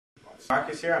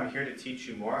Marcus here. I'm here to teach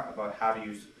you more about how to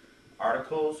use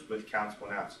articles with countable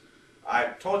nouns. I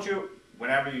told you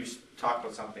whenever you talk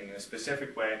about something in a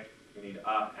specific way, you need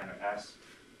a and an s.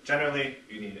 Generally,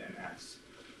 you need an s.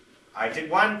 I did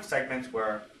one segment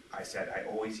where I said I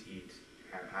always eat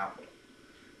an apple.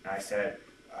 And I said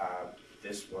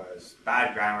this was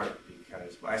bad grammar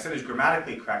because I said it was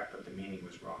grammatically correct, but the meaning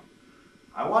was wrong.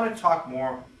 I want to talk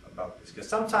more about this because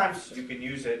sometimes you can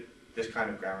use this kind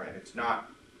of grammar, and it's not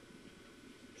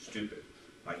stupid,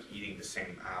 like eating the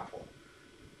same apple,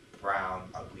 brown,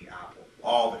 ugly apple,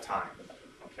 all the time.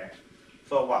 Okay?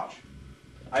 So watch.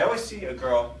 I always see a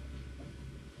girl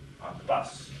on the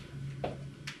bus.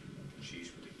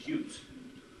 She's really cute.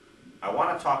 I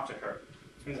want to talk to her.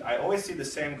 Which means I always see the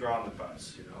same girl on the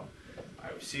bus, you know. I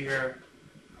always see her,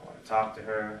 I want to talk to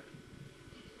her.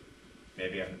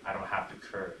 Maybe I don't have the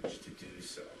courage to do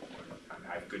so.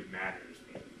 I have good manners,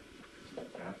 maybe.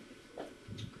 Yeah?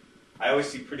 I always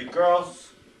see pretty girls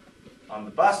on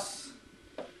the bus.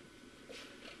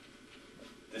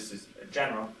 This is a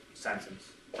general sentence.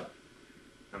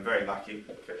 I'm very lucky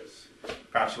because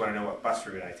perhaps you want to know what bus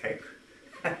route I take.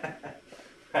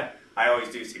 I always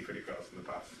do see pretty girls on the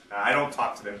bus. I don't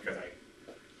talk to them because I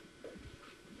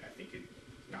think it's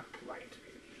not polite,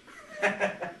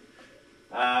 maybe.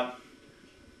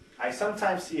 I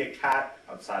sometimes see a cat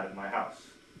outside of my house.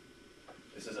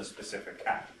 This is a specific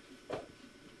cat.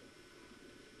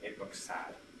 It looks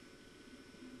sad.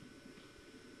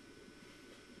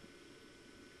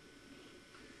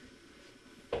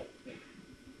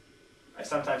 I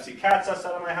sometimes see cats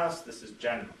outside of my house. This is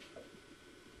general.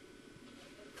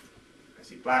 I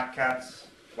see black cats,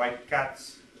 white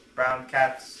cats, brown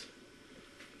cats,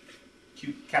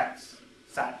 cute cats,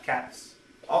 sad cats,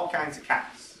 all kinds of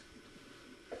cats.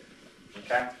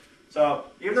 Okay? So,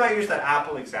 even though I use that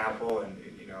apple example, and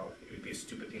you know, it would be a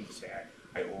stupid thing to say,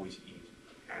 I always eat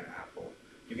an apple,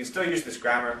 you can still use this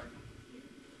grammar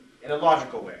in a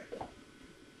logical way.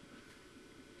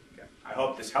 Okay. I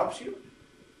hope this helps you.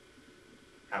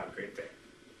 Have a great day.